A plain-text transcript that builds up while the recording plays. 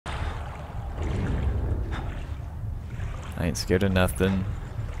I ain't scared of nothing.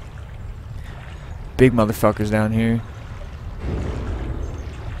 Big motherfuckers down here.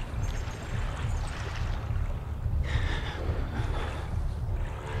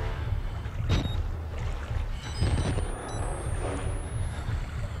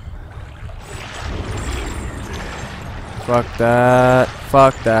 Fuck that.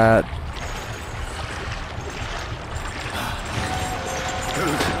 Fuck that.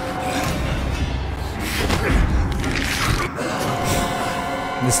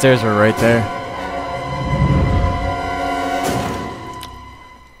 The stairs are right there.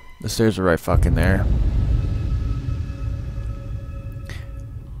 The stairs are right fucking there.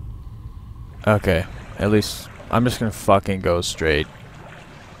 Okay, at least I'm just gonna fucking go straight.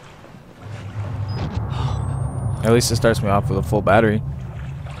 At least it starts me off with a full battery.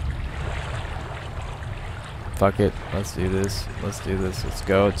 Fuck it. Let's do this. Let's do this. Let's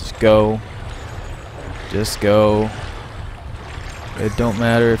go. Just go. Just go. It don't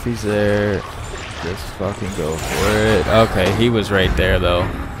matter if he's there. Just fucking go for it. Okay, he was right there though.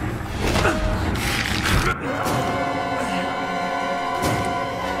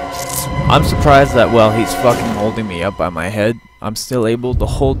 I'm surprised that while he's fucking holding me up by my head, I'm still able to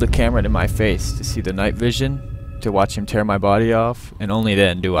hold the camera to my face to see the night vision, to watch him tear my body off, and only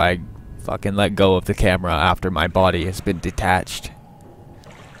then do I fucking let go of the camera after my body has been detached.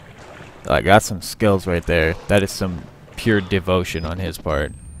 I got some skills right there. That is some pure devotion on his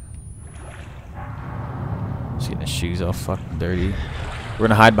part. Just getting his shoes all fucking dirty. We're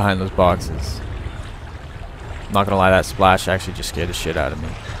gonna hide behind those boxes. I'm not gonna lie, that splash actually just scared the shit out of me.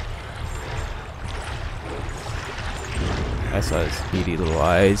 I saw his beady little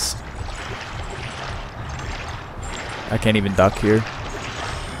eyes. I can't even duck here.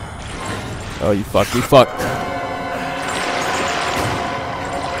 Oh, you fuck, you fuck.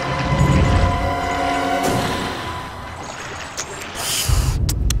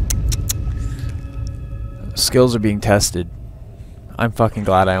 Skills are being tested. I'm fucking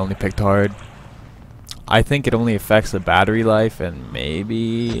glad I only picked hard. I think it only affects the battery life and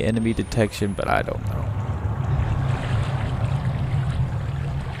maybe enemy detection, but I don't know.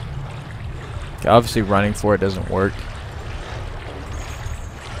 Okay, obviously running for it doesn't work.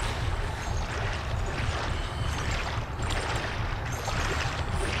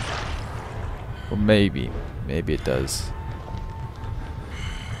 Well, maybe it does.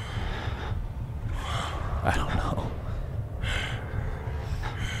 I don't know.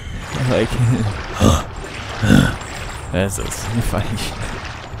 Like, that's so funny shit.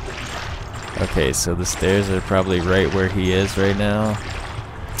 Okay, so the stairs are probably right where he is right now.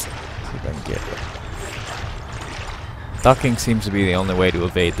 Let's see if I can get it. Ducking seems to be the only way to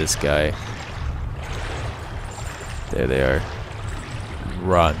evade this guy. There they are.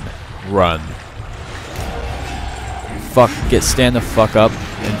 Run. Run. Fuck, stand the fuck up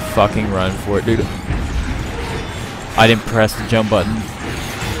and fucking run for it, dude. I didn't press the jump button.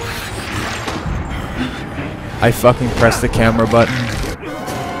 I fucking pressed the camera button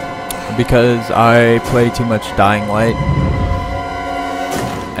because I play too much Dying Light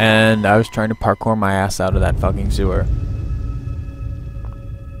and I was trying to parkour my ass out of that fucking sewer.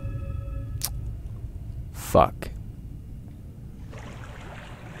 Fuck.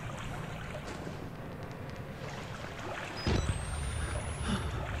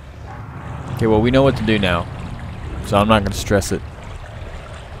 Okay, well, we know what to do now, so I'm not going to stress it.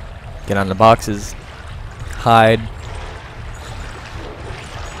 Get on the boxes. Hide.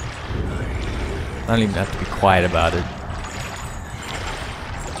 I don't even have to be quiet about it.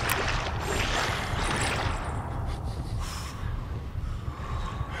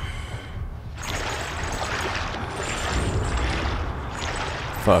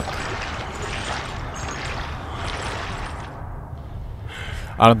 Fuck.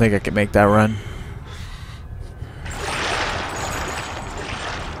 I don't think I can make that run.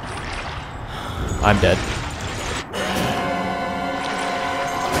 I'm dead.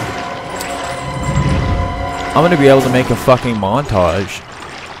 I'm gonna be able to make a fucking montage.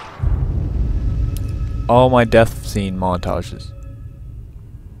 All my death scene montages.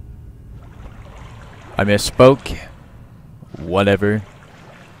 I misspoke. Whatever.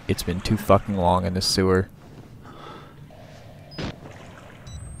 It's been too fucking long in the sewer.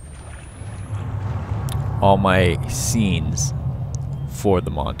 All my scenes for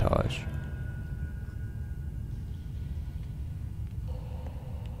the montage.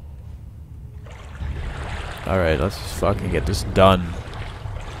 Alright, let's just fucking get this done.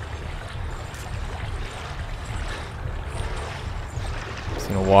 Just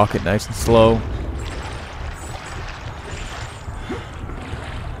gonna walk it nice and slow.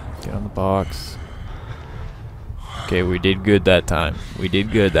 Get on the box. Okay, we did good that time. We did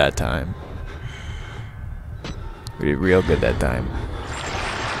good that time. We did real good that time.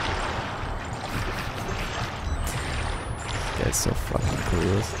 This guy's so fucking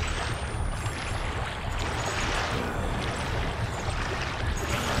clueless.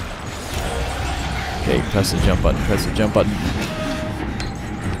 Okay, press the jump button, press the jump button.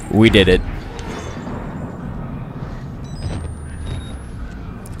 We did it.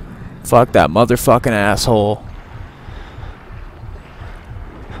 Fuck that motherfucking asshole.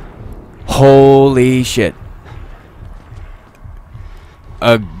 Holy shit.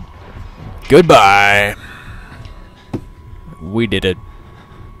 Goodbye. We did it.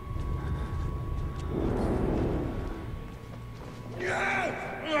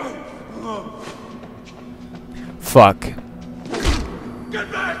 Fuck.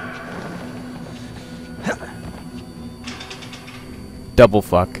 Get back. Double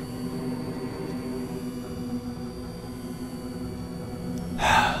fuck.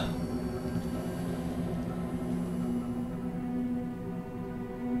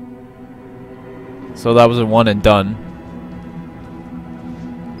 So that was a one and done.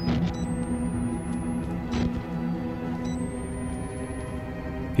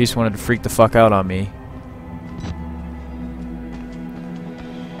 He just wanted to freak the fuck out on me.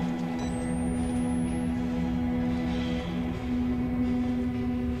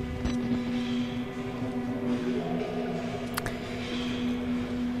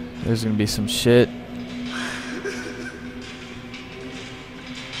 There's gonna be some shit.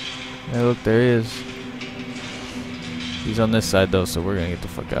 Hey, look, there he is. He's on this side though, so we're gonna get the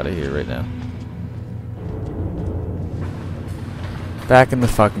fuck out of here right now. Back in the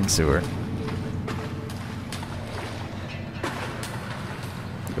fucking sewer.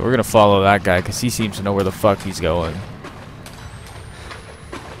 We're gonna follow that guy because he seems to know where the fuck he's going.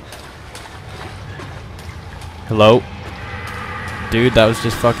 Hello? Dude, that was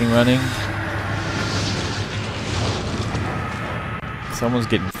just fucking running. Someone's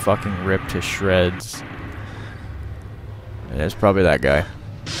getting fucking ripped to shreds. And it's probably that guy.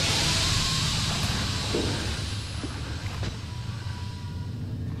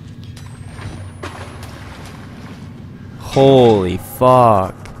 Holy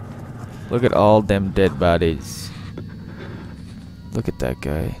fuck. Look at all them dead bodies. Look at that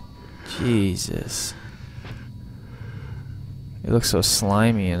guy. Jesus. It looks so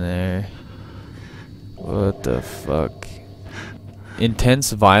slimy in there. What the fuck?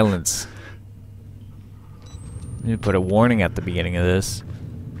 Intense violence. I need to put a warning at the beginning of this.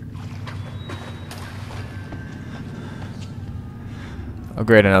 Oh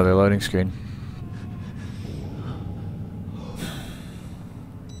great, another loading screen.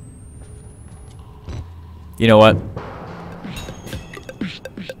 You know what?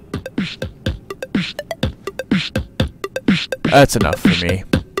 That's enough for me.